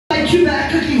get you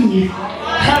back again.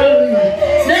 Hallelujah.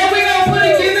 Now we're going to put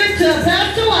and give it to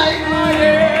Pastor White.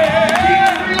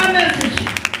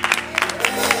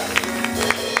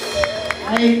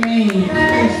 Amen.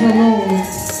 Praise the Lord.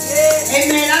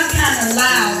 Amen. I'm kind of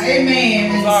loud.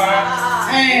 Amen.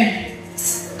 And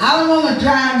I don't want to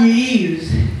drown your ears.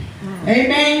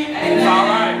 Amen. It's all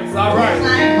right. It's all right. It's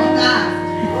like, oh God.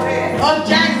 Up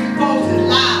Jackson Post is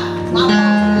loud. My voice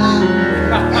is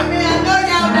loud. Amen. I know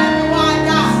y'all don't know why I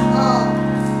got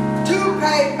two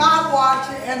paid mouthwash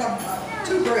and a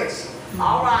toothbrush.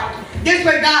 All right. This is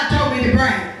what God told me to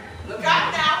bring. Look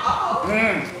out now.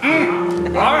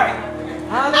 All right.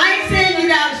 I ain't saying you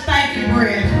got a stinky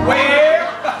breath. Well.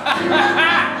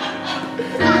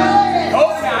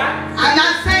 Hope not. I'm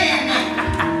not saying that.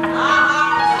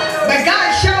 But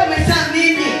God showed me something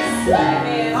in this.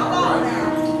 Hold on now.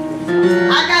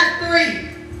 I got 3.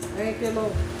 Thank you,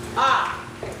 Lord.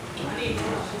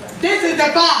 This is the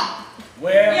bomb.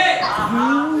 Well.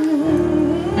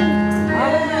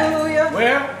 Hallelujah.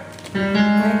 Well.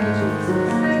 Thank you, Jesus.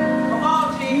 Come on,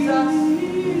 Jesus.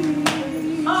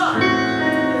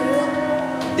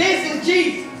 This is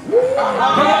Jesus.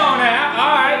 Come on now.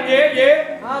 All right.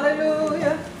 Yeah.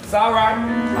 Hallelujah. It's all right.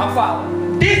 I'll follow.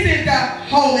 This is the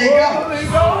Holy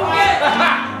Ghost.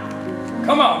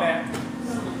 Come on now.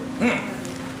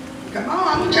 Come on,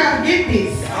 I'm trying to get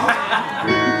this.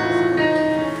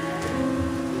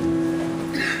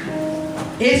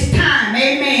 It's time,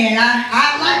 amen. I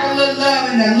like a little love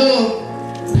and a little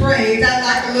praise. I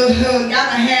like a little hug. Y'all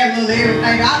done have a little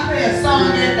everything. I play a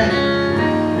song at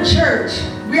the church.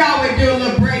 We always do a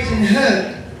little praise and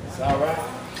hug. It's all right.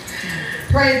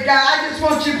 Praise God. I just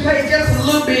want you to play just a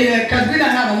little bit because we done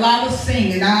have a lot of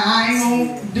singing. I ain't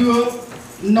going to do it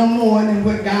no more than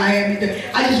what God had me do.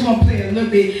 I just want to play a little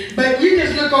bit. But you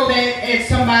just look over at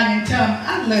somebody and tell them,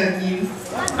 I love you.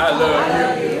 I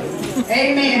love you.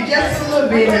 Amen. Just a little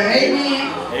bit.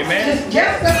 Amen. Amen.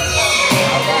 Just a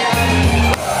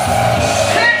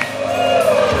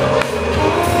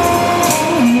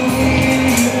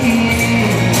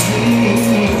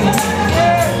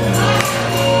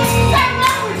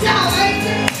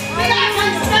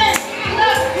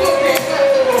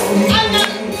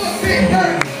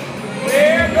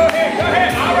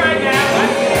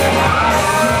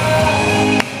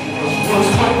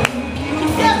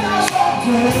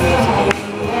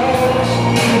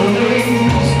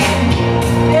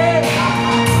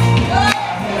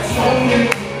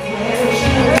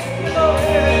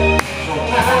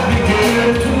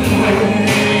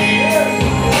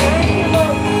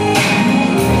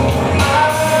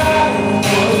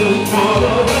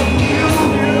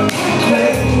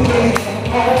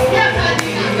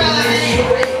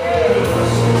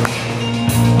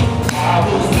I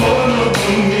was born up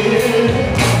in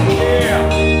here,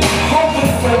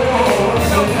 hoping for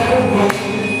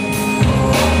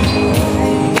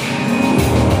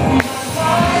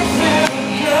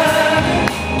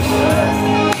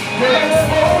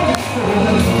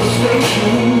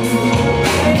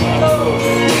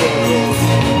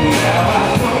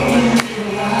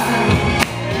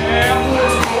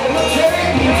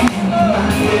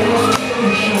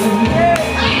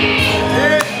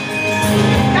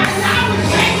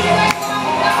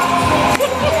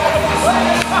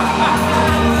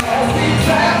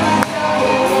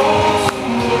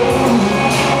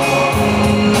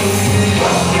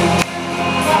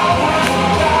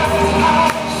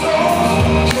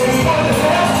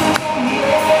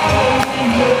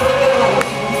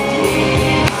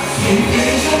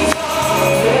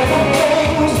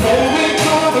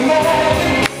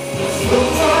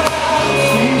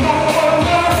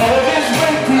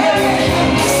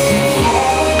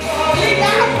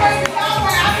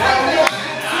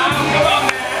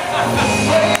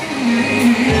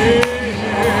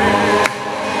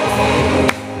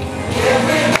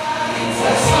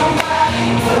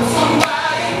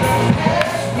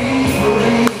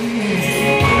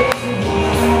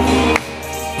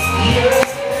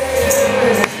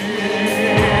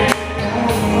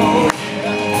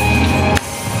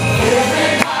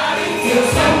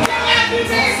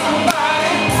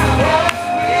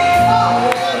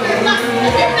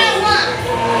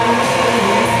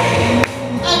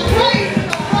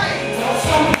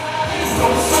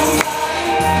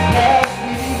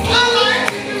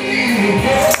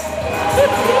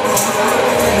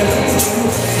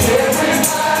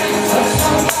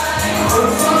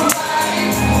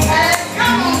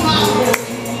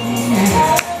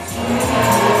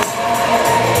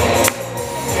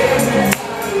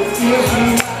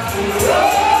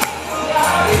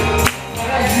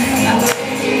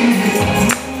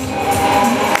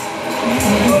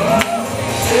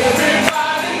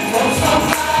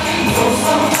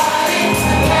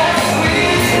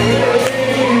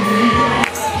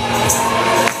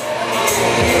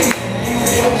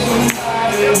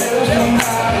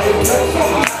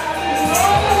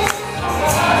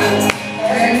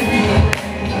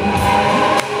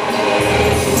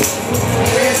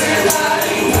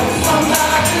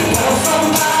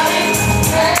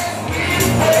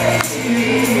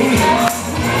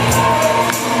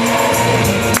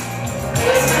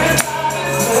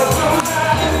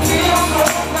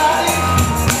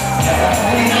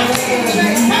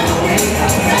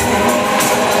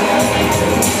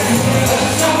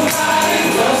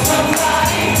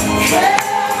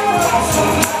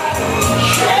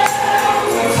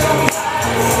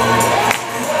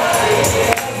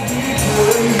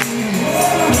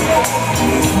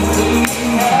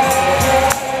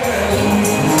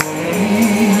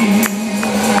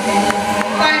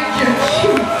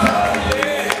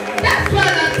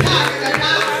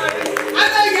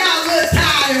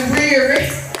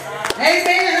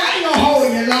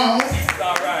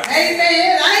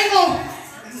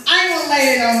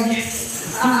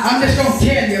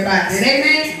about it.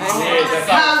 Amen? Yeah,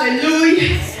 that's all.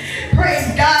 Hallelujah.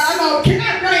 Praise God. Can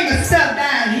I bring the stuff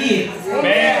down here?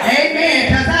 Man.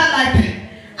 Amen. Because I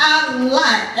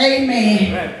like,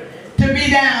 amen, to be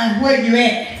down where you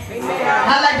at.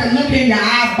 I like to look in your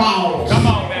eyeballs. Come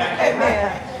on, man.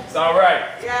 Amen. It's all right.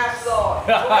 Yes, Lord.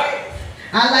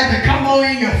 I like to come on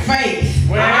in your face.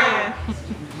 Well,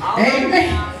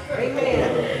 Amen.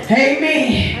 Amen.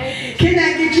 Amen. Can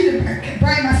I get you to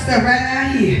bring my stuff right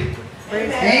down here?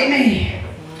 Amen.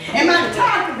 And my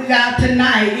topic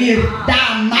tonight is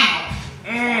thy mouth.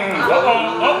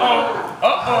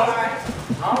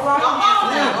 All right.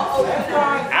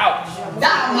 ouch.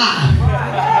 Thy mouth.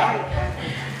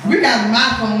 We got a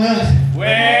mouth on us.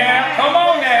 Well, come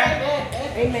on now.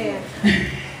 Amen.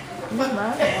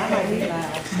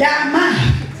 Thy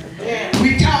mouth. We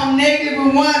talk negative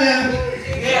with one another.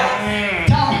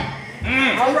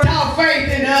 Talk faith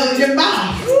in the other. Your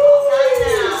mouth.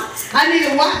 I need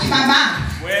to watch my mouth.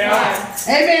 Well,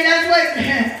 Amen.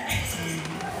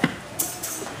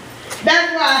 That's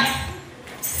why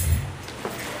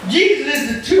Jesus is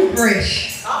the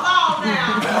toothbrush. Come on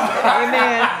now.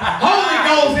 Amen. Holy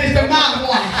Ghost is the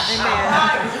mouthwash.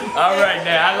 Amen. all right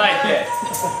now. I like that.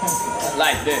 I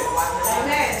like that.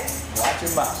 Amen. Watch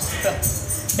your mouth.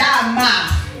 Thy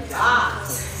mouth.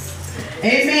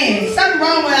 Amen. Something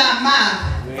wrong with our mouth.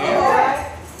 Well,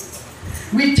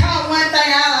 We talk one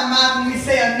thing out of our mouth and we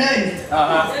say another.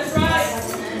 That's right.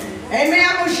 Amen.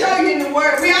 I'm going to show you in the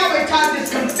word. We always talk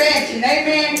this confession.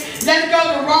 Amen. Let's go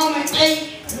to Romans 10,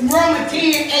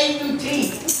 8 through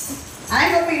 10. I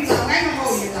ain't going to be long. I ain't going to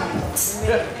hold you long.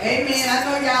 Amen. I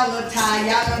know y'all a little tired.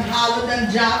 Y'all done hollered, done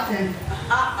jumped, and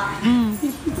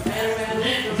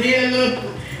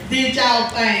did y'all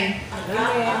thing.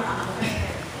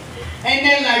 Ain't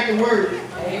that like the word?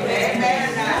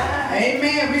 Amen.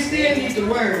 Amen. We still need the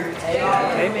word.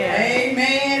 Amen.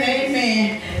 Amen.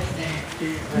 Amen.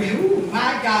 Ooh,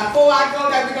 my God. Before I go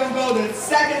there, we're going to go to 2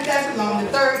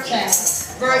 Thessalonians, the 3rd chapter,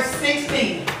 verse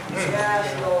 16.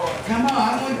 Yes, Lord. Come on.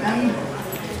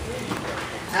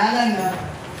 I don't know.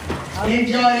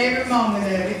 Enjoy every moment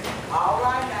of it. All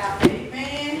right now.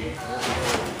 Amen.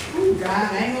 Ooh,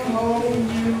 God, I ain't going to hold you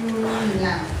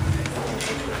long.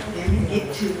 Let me get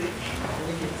to it.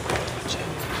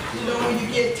 You know, when you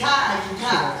get tired, you're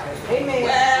tired. Amen.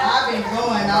 Well, I've been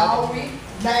going all week.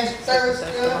 Last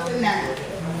Thursday up to now.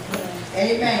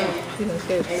 Amen.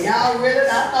 And y'all really,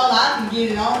 I thought I can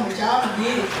get it on, but y'all can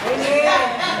get it. Amen.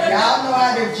 Y'all know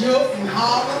how to joke and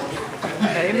holler.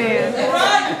 Amen. That's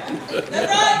right. That's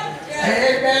right.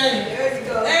 Amen. There you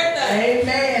go. Everything.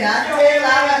 Amen.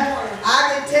 I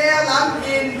can tell I'm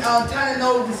getting, turning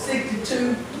over to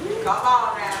 62. Come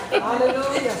on now.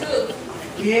 Hallelujah.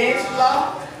 Yes,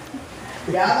 Lord.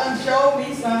 Y'all done showed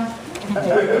me some. I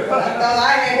thought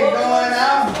I had it going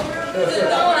on.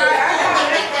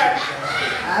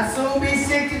 I'll soon be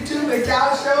 62, but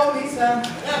y'all showed me some.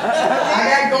 I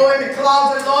got to go in the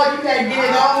closet, Lord. You got to get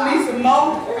it on me some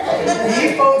more.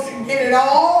 These folks can get it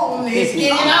on. Let's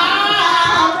get it on.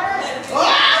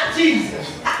 Oh, Jesus.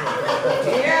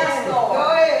 Yes, Lord. Go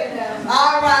ahead now.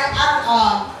 All right.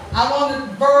 I want to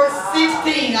verse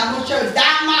 16. I'm going to show you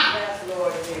that mouth. Yes,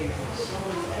 Lord Jesus.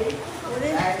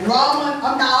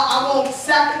 I want 2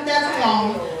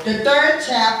 Thessalonians, the 3rd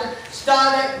chapter,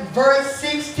 start at verse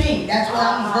 16. That's what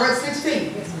I'm verse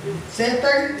 16. Said 2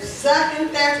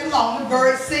 Thessalonians,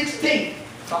 verse 16.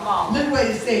 Come on. Look what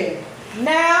it said.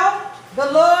 Now, the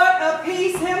Lord of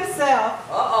peace himself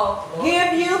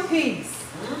give you peace,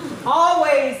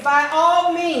 always, by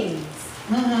all means.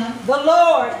 The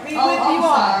Lord be with you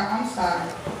all. I'm sorry.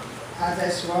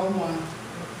 That's the wrong one.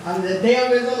 The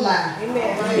devil is a lie.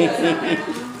 Amen.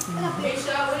 He's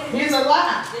a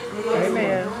lie.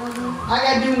 Amen. I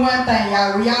got to do one thing,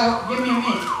 y'all. Y'all, give me a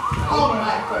minute. Hold the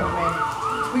mic for a minute.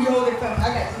 Will you hold it for me? I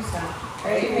got to do something.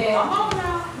 Amen. Come on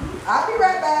now. I'll be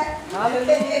right back.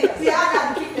 Hallelujah. See, I got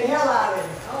to keep the hell out of it.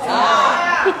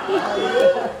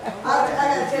 I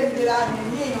got to tell you to get out of here.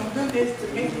 You ain't going to do this to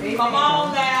me. Come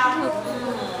on now.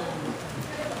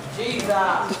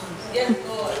 Jesus. Yes,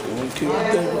 Lord.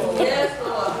 Yes,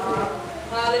 Lord.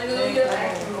 Hallelujah.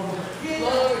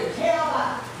 Glory.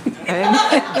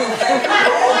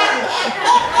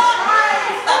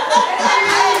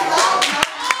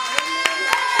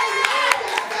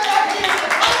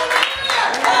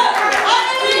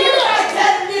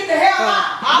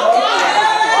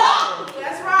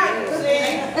 That's right.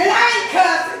 And I ain't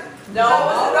cussing. No,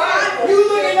 it's right. You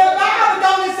look in the Bible,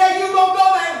 don't it say you gonna go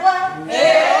that way?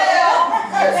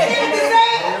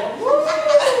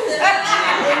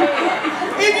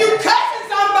 If you cussing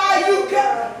somebody, you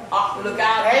cuss. Look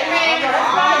out. Y'all Amen.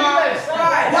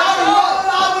 done rolled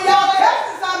all the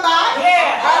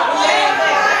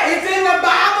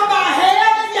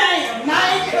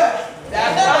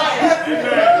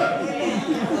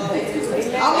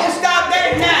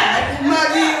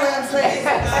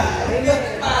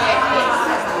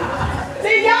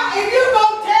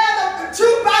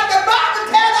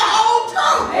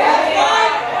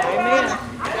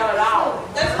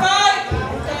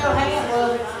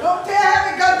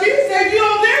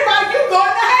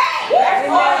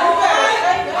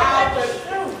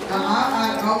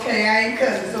Okay, I ain't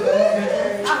cussing, so I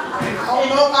don't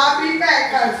know if I'll be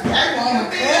back cussing. That woman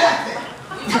cussing.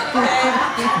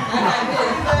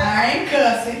 I ain't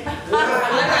cussing.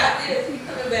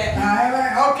 All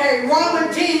right. Okay,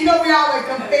 Romans 10. You know we always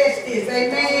confess this,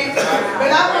 amen?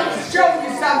 But I want to show you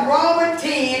something. Romans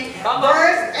 10,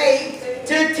 verse 8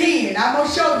 to 10. I'm going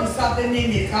to show you something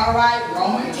in this, all right?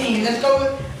 Romans 10. Let's go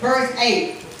with verse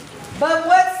 8. But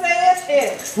what saith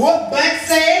it? What but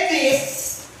says this?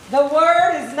 The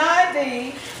word is nigh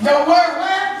thee. The word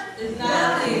what? It's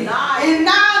not thee. Is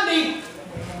nigh thee.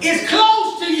 It's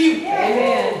close to you.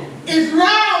 Amen. It's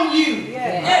round you.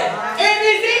 Yeah. And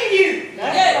it's in you.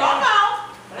 Yeah, come on.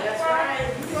 That's right.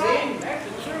 See, that's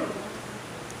the truth.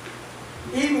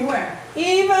 Even where?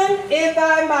 Even in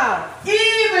thy mouth.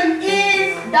 Even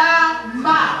in thy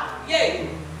mouth. Yeah.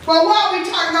 But why are we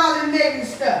talking all this negative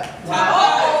stuff? Oh,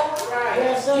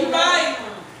 Right. you right.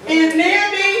 It's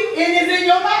near thee and it's in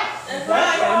your mouth. That's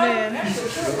right. Amen. That's the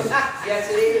truth. Yes,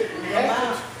 it is.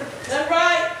 That's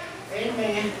right.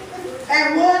 Amen.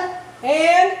 And what?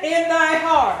 And in thy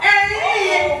heart. And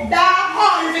in thy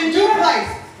heart. It's in two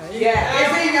places. Yeah.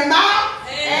 It's in your mouth.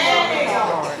 And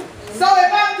So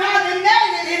if I'm talking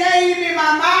negative, it ain't even in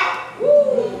my mouth.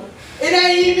 It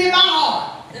ain't even in my heart.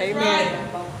 that's right.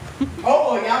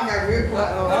 Oh, y'all got real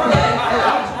quiet.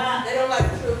 They don't like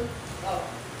the truth.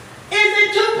 It's in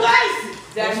two places.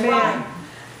 That's Amen. right.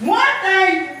 One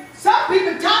thing, some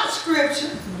people talk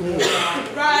scripture,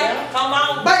 Right. Come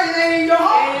on. but it ain't in your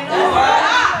heart.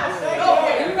 That's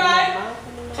right. You right.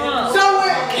 So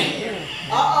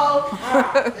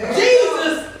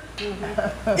Jesus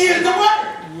is the word.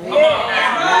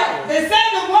 That's right. They say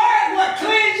the word will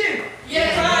cleanse you.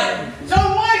 That's right. So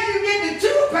once you get the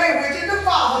toothpaste, which is the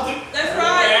Father, That's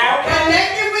right.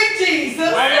 connected with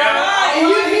Jesus, Right. and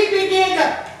he begin to,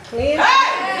 Clean.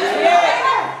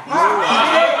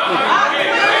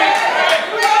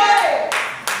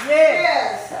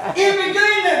 Yes. it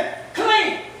begin to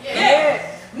clean. Yes.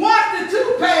 Once the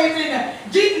toothpaste and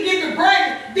Jesus get the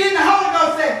break, then the Holy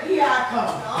Ghost said, here I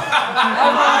come.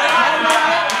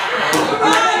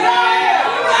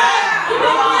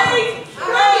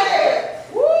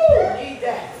 Need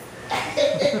that.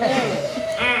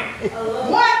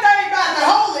 One thing about the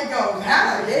Holy Ghost,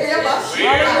 Hallelujah.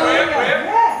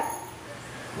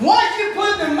 once you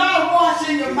put the mouthwash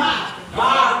in your mouth,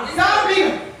 some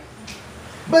people,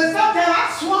 but sometimes I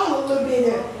swallow a little bit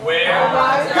of it.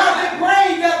 Because it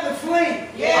brings up the flame.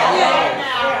 The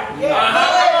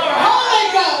Holy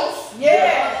Ghost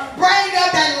Yes. brings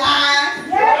up that line,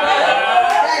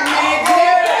 that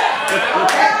negative,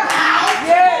 that doubt,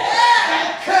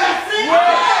 that cussing.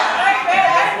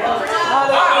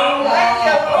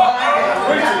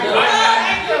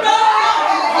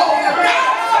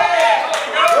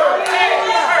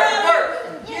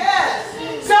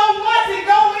 So once it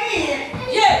go in,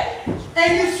 and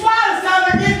you swallow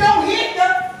something, it don't hit the,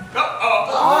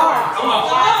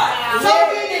 so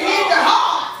when it hit the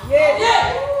heart, it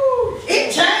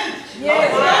changed.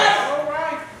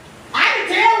 I can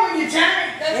tell when you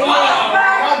change.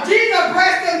 Well, Jesus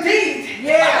brushed them teeth.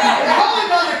 The Holy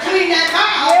Ghost will clean that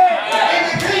mouth and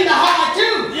to clean the heart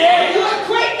too. You will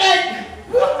quit that.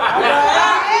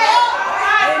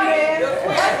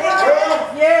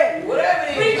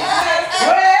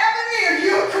 Whatever it is,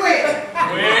 you'll quit.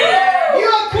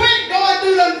 You'll quit going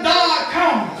through them dark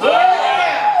corners.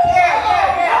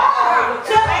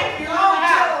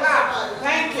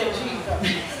 Thank you, Jesus.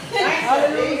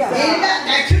 Hallelujah. Ain't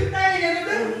that two things in the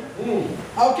do?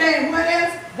 Okay, and what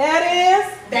else? That is.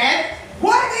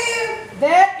 What is?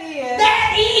 That is.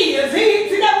 That is.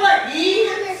 See that word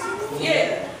is?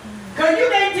 Because you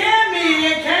can't tell me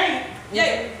it can't.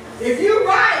 If you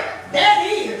right, that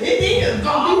is. It is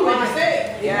going to do what it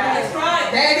said. That's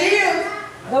right. That is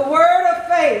The word of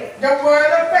faith. the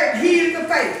word of faith. He is the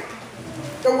faith.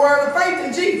 The word of faith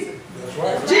in Jesus.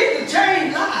 Jesus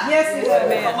changed lives. Yes, it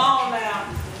Come is. on now.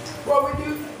 What we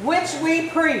do? Which we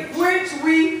preach. Which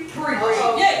we preach.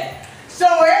 Yeah. So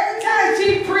every time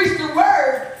she preached the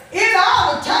word, it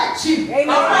ought to touch you. Amen.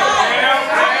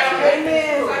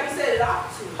 Amen. Like you said, it ought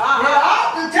to. It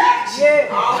ought to touch you. Yes.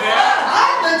 It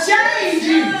ought to change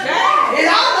you. It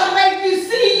ought to make you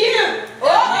see you.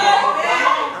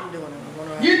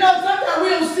 You know, sometimes we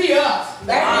don't see us.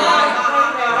 That's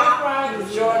right. You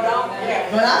sure don't.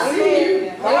 But I see you.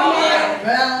 But I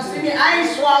don't see me. I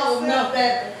ain't swallowed enough that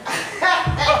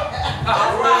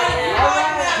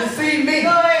to see me.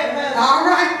 All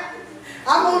right.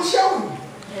 I'm going to show you.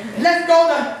 Let's go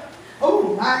to,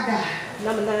 oh my God.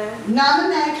 Number 9. Number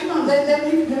 9, come on, let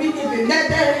me get it.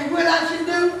 That is what I should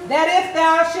do? That if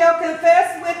thou shalt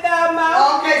confess with thy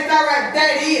mouth. Okay, start right.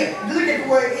 That is. Look at the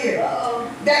word is.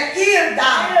 That is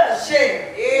thou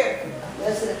shalt. If.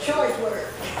 That's a choice word.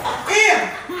 If.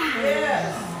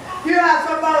 Yes. You have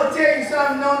somebody tell you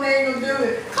something, no, they ain't gonna do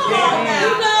it. Come on now.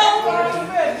 You know.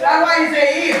 That's why you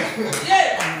say if.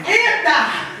 Yeah. If thou.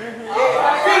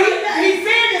 See, he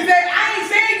said this, that I ain't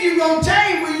saying you gonna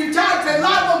change when you talk to a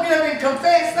lot of them and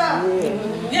confess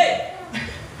something. Yeah.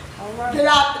 Get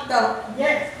out the door.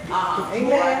 Yes.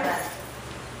 Amen.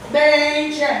 They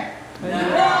ain't changed.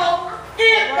 No.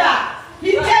 If thou.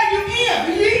 He tell you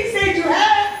if. He said you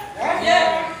have.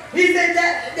 Yeah. He said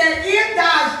that if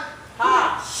thou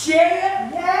shall.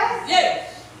 Yes. Yeah.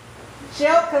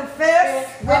 Shall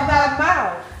confess with thy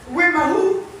mouth. With my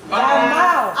who? Thy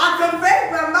mouth. I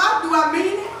confess with my mouth. Do I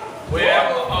mean it?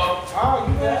 Well, Oh,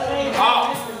 you better say that.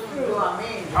 oh, This is true. I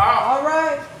mean. oh. All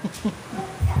right.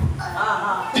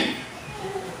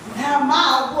 Now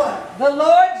mouth what? The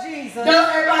Lord Jesus. If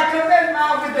I confess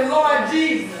mouth with the Lord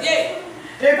Jesus. Yeah.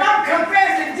 If I'm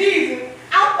confessing Jesus,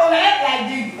 I'm gonna act like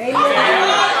Jesus. Amen.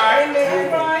 Amen.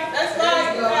 Amen. That's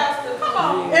right, Pastor. Come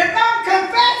on. If I'm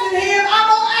confessing him, I'm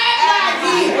gonna act like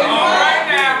him. All right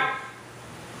now.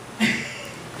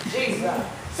 Jesus.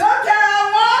 Sometimes I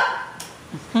want.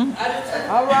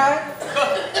 All right.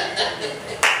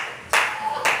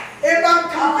 If I'm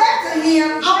confessing him,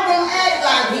 I'm gonna act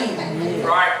like him.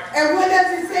 Right. And what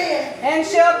does it say? And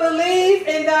shall believe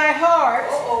in thy heart.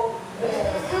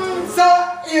 So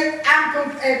if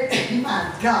I'm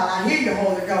my God, I hear you,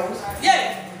 Holy Ghost.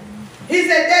 Yeah. He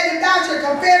said that if thou shalt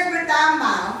confess with thy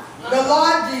mouth the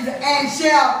Lord Jesus and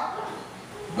shall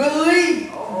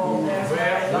believe.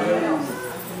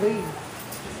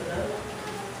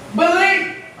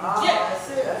 Believe. Yeah.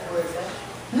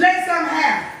 Let something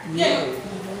happen. Yeah.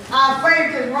 Our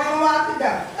faith just run out the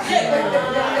door.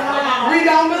 Yeah. We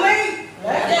don't believe.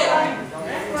 Yeah.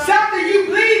 Something you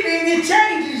believe in, it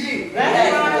changes you.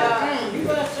 That's right. You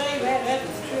better say that. That's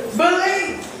the truth.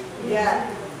 Believe. Yeah.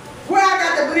 Where I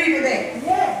got to believe in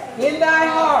that? In thy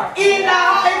heart. In my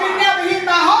heart, if it never hit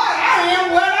my heart, I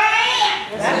am what I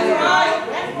am. That's right.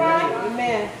 That's right.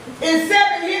 Amen. Except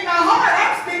it hit my heart,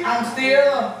 I'm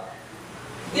still.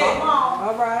 Yeah.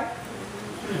 All right.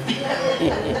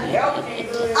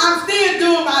 I'm still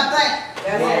doing my thing.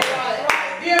 That's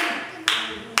right. Yeah.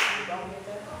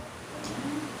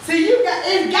 See,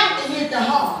 it's got to hit the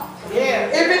heart. Yeah.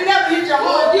 If it never hit your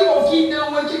heart, you gonna keep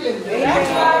doing what you do. That's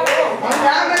right.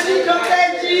 Now that you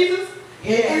confess Jesus,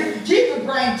 Yeah. Jesus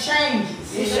brings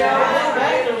changes.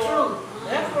 That's the truth.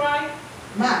 That's right.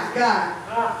 My God.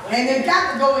 And it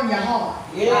got to go in your heart.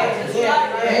 Yeah.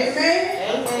 Yeah.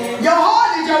 Amen. Amen. Your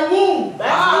heart is your womb.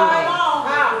 That's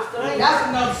right. That's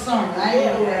another sermon. I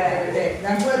ain't doing that every day.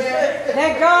 That's what it is.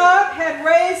 That God had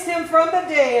raised him from the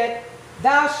dead,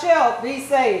 thou shalt be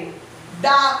saved.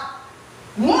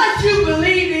 Once you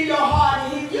believe in your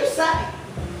heart, you saved.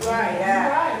 Right. Yeah.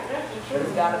 Right. That's the truth.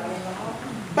 It's got to be in the heart.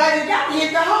 But it got to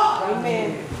hit the heart.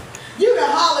 Amen. You can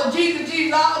holler Jesus,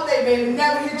 Jesus all day, but it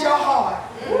never hit your heart.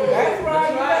 That's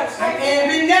right.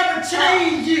 And if it never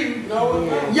changed you, No, it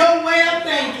don't. your way of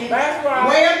thinking, That's right.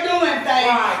 way of doing things,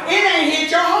 Right. it ain't hit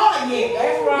your heart yet.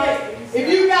 That's right. If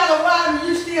you got a wife and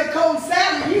you still cold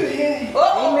salad, you hit.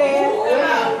 Amen.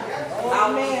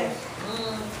 Amen.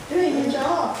 It ain't hit your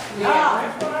heart. Yeah.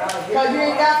 That's right. Because you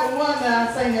ain't got the one that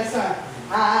I sing that song.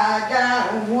 I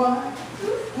got one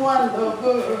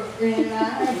lover and I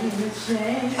ain't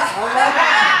ashamed. Go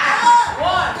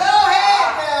ahead,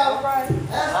 girl. All right.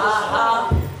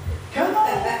 Come on.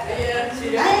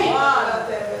 Hey.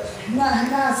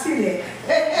 Now I see that.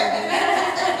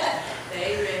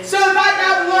 So if I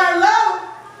got one love,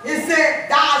 it said,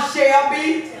 thou shalt be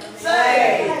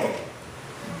saved.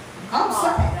 I'm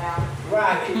saved.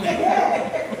 Right.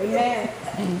 Amen.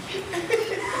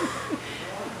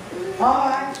 All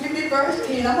right, give me verse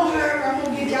 10. I'm going to hurry. I'm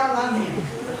going to get y'all out of here.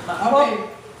 Okay.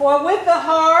 For with the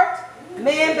heart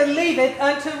man believeth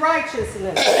unto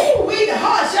righteousness. We the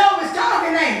heart show is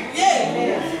talking, ain't it?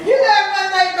 Yeah. You know one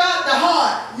thing about the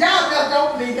heart. Y'all just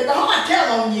don't believe it. The heart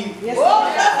tell on you. Yes,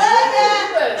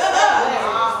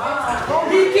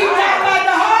 He keep talking about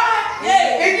the heart.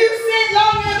 Yeah. If you sit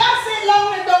long as I sit long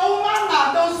as the old my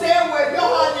mouth, don't say a word. Your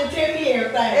heart just tell me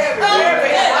everything.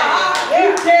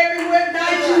 You tell me what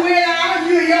night you went out.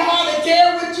 Your heart will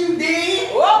tell what you did.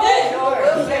 You are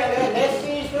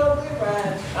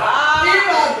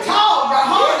talk. The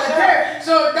heart will tell.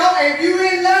 So don't. If you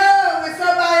in love with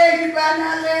somebody else, you better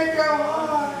not let your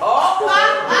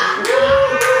heart.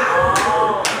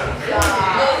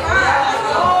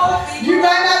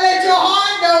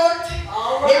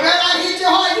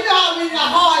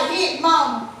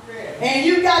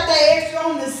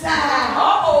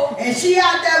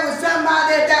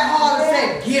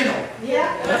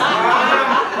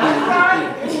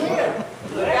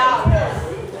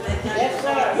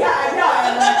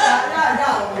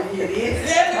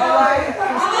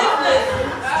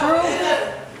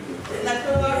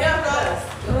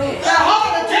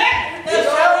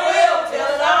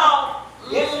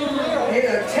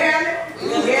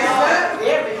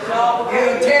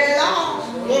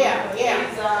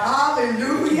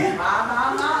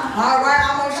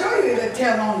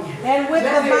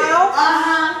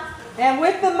 And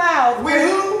with the mouth. With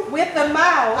who? With the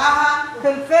mouth.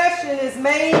 Confession is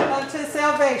made unto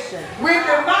salvation. With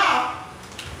the mouth,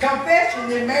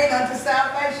 confession is made unto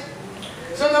salvation.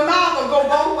 So the mouth will go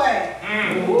both ways.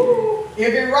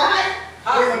 If it's right,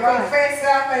 it will confess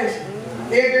salvation.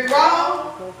 If it's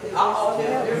wrong, it will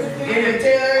tell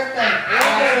everything. I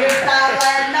just out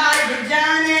last night with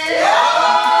Johnny.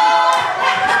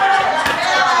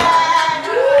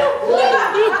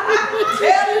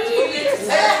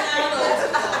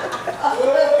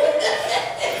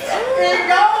 It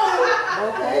goes.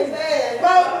 Okay.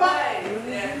 Both ways.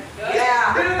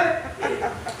 Yeah.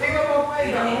 Pick up both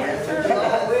ways.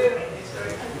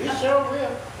 You sure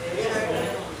will.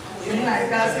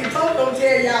 Now, see, folks don't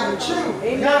tell y'all the truth.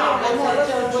 Amen. I want to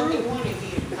tell you what you want to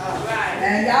hear.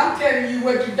 And I'm telling you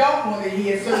what you don't want to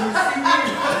hear, so you see me.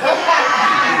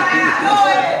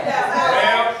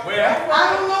 Well. I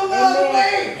don't know no other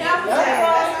way.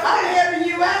 I'm helping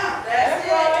you out.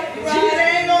 Jesus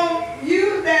ain't gonna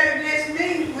use that against me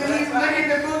when he's looking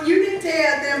at the book. You can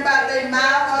tell them about their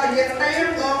mouth or your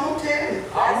hands, so I'm gonna tell you.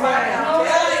 All right.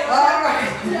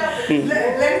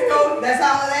 Let's go. That's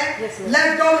all of that.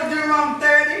 Let's go to Deuteronomy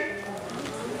 30.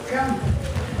 Come.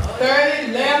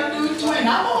 30, 11 through 20.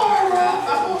 I'm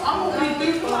gonna be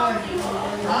through for you.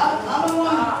 I don't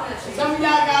want some of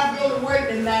y'all got to go to work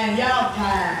tonight. Y'all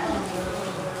tired.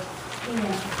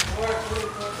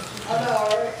 I know,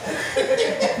 right?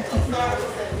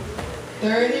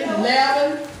 30,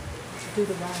 11.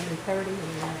 Deuteronomy 30.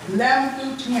 11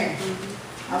 through 20.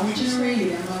 I want you to read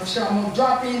it. I'm gonna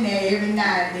drop in there every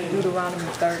night and then. Deuteronomy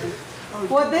 30.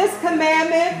 For this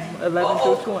commandment, 11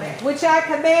 through 20. which I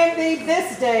command thee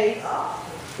this day,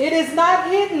 it is not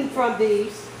hidden from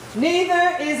thee,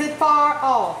 neither is it far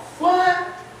off. What?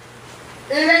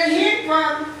 It ain't hid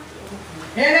from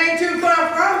you. It ain't too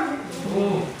far from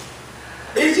you.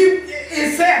 It's you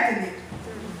accepting it.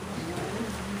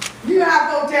 You have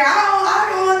to tell, I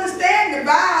don't understand the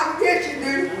Bible. Yes, you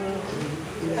do.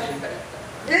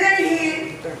 It ain't hid.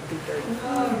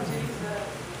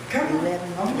 Come on.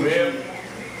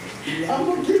 I'm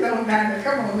gonna keep on down there.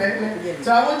 Come on, baby. So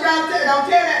I want y'all to don't tell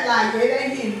that lie. It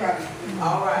ain't hidden from you.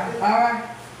 All right. All right.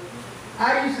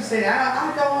 I used to say, I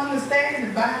don't understand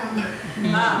the Bible.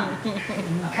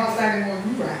 Because I didn't want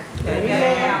you right.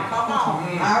 Yeah, come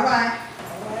on. All right.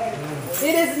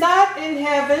 It is not in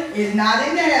heaven It's not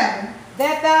in the heaven.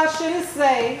 that thou shouldest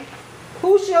say,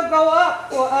 who shall go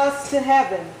up for us to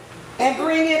heaven and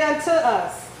bring it unto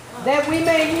us, that we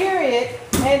may hear it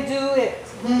and do it.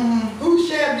 Who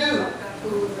shall do it?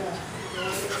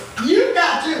 You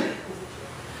got to.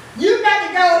 You got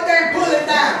to go up there and pull it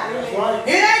down.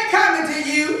 It ain't coming to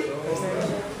you.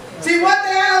 See, what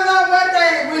they don't know,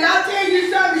 when I tell you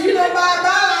something, you know by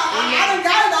I done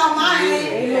got it on my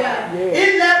hand.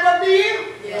 It's left up to you.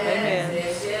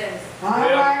 All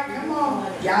right, come on.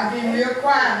 Y'all get real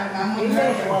quiet. I'm going to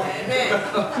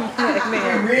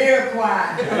get real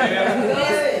quiet.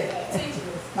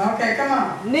 Okay, come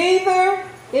on. Neither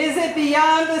is it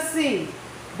beyond the sea,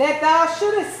 that thou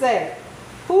shouldest say,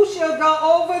 who shall go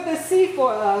over the sea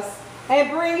for us and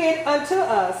bring it unto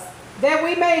us, that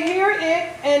we may hear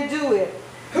it and do it.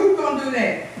 Who's going to do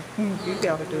that? You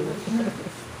gotta do it.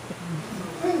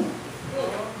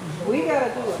 We got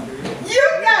to do it. You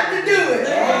got to do it.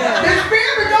 The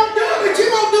Spirit don't do it, but you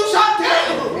going to do something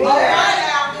too. All right,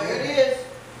 now. There it is.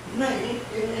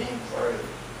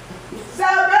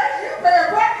 Salvation, you better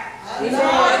pray.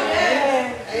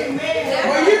 Amen.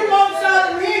 When you want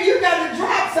something here, you got to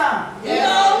drop something. You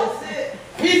know?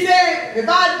 He said, if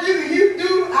I do, you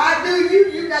do, I do you,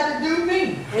 you got to do me.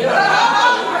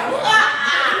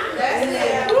 That's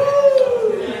it.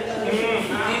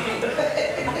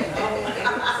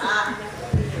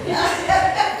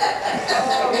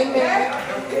 Amen.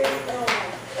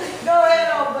 Go ahead,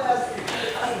 old pastor.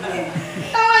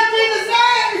 That's what Jesus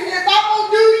said. If I'm going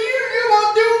to do you, you going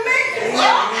to do me.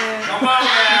 Come on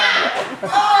now.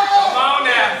 Come on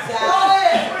now. Go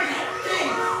ahead.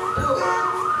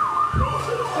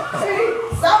 See,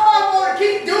 some of us want to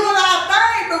keep doing our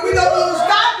thing, but we don't want to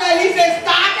stop that. He said,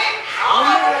 stop it. I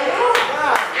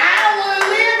don't want to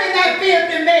live in that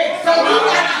filthy mess, so you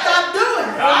got to stop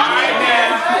doing it. All right now.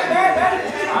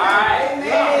 All right.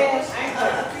 Amen.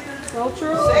 So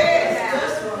true. All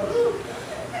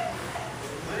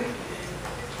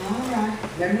right,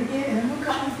 let me get it.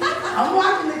 I'm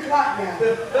watching the clock now.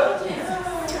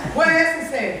 What else it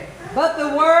say? But the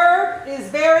word is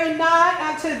very nigh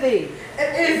unto thee.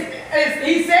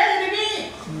 He said it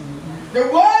again. The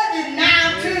word is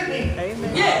now to thee.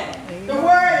 Amen. Yeah. The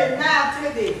word is now to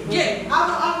thee. Yeah.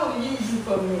 I'm going to use you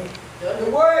for a minute.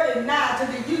 The word is nigh to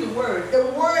the you.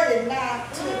 The word is nigh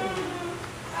to.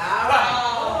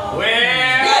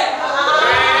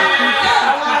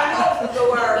 The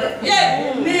word.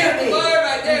 Yeah. Near The me. word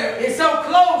right there. It's so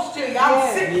close to you. I'm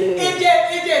Yeah. sitting. It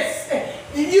just.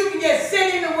 You can just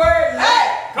sit in the word.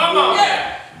 Like, Come on.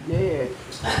 Yeah. Yeah.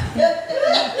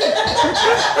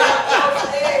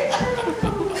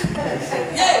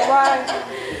 Yeah. Right.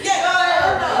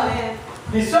 Yeah.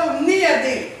 it's so near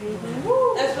thee.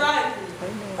 That's right.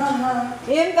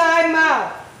 In thy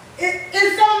mouth.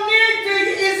 It's so near to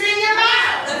you. It's in your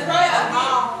mouth. That's right.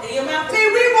 In your mouth. See,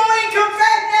 we won't even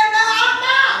confess that in our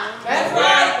mouth. That's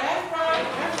right.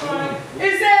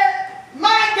 It said,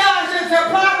 my God shall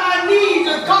supply my needs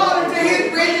according to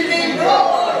his riches in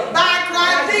glory by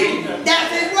Christ Jesus. That's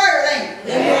his word, ain't it?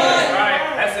 That's right. Right.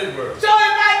 That's his word. So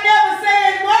if I never say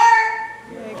his word,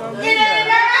 it ain't in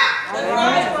my mouth. That's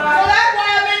right. So that's why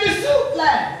I'm in the soup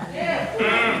line.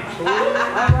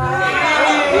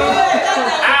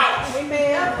 Ouch.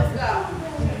 Amen.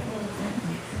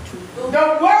 The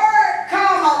word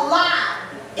come alive.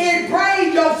 It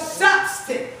brings your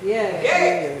substance.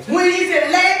 Yes. When he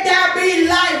said, let there be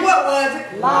light, what was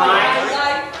it?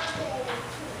 Light.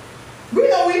 We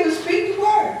don't even speak the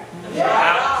word.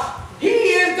 Ouch. He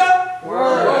is the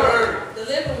Word. The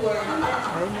living word.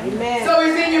 Amen. so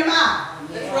it's in your mouth.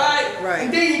 That's right.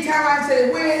 And then you turn around and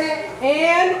say, where is it?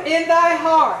 And in thy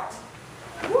heart,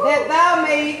 that thou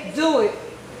may do it.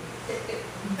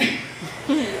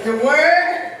 The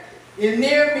word is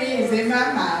near me, is in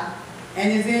my mouth,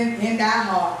 and is in thy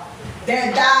heart,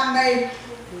 that thou may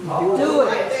Do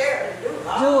it.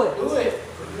 Do it.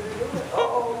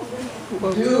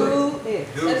 do it. Do it.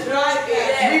 That's right.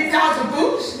 Yeah. We got the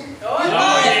boots. Oh,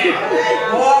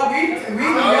 yeah. Boy, we can go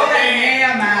that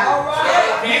yam out.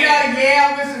 We got yam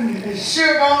with some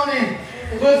sugar on it,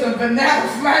 put some banana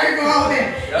flavor on it,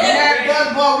 and that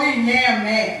good boy, we yam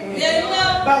man. Yeah, you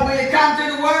know. But when it comes to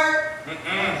the word,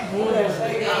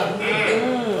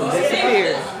 That's the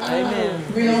spirit. Amen.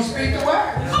 we don't speak the word.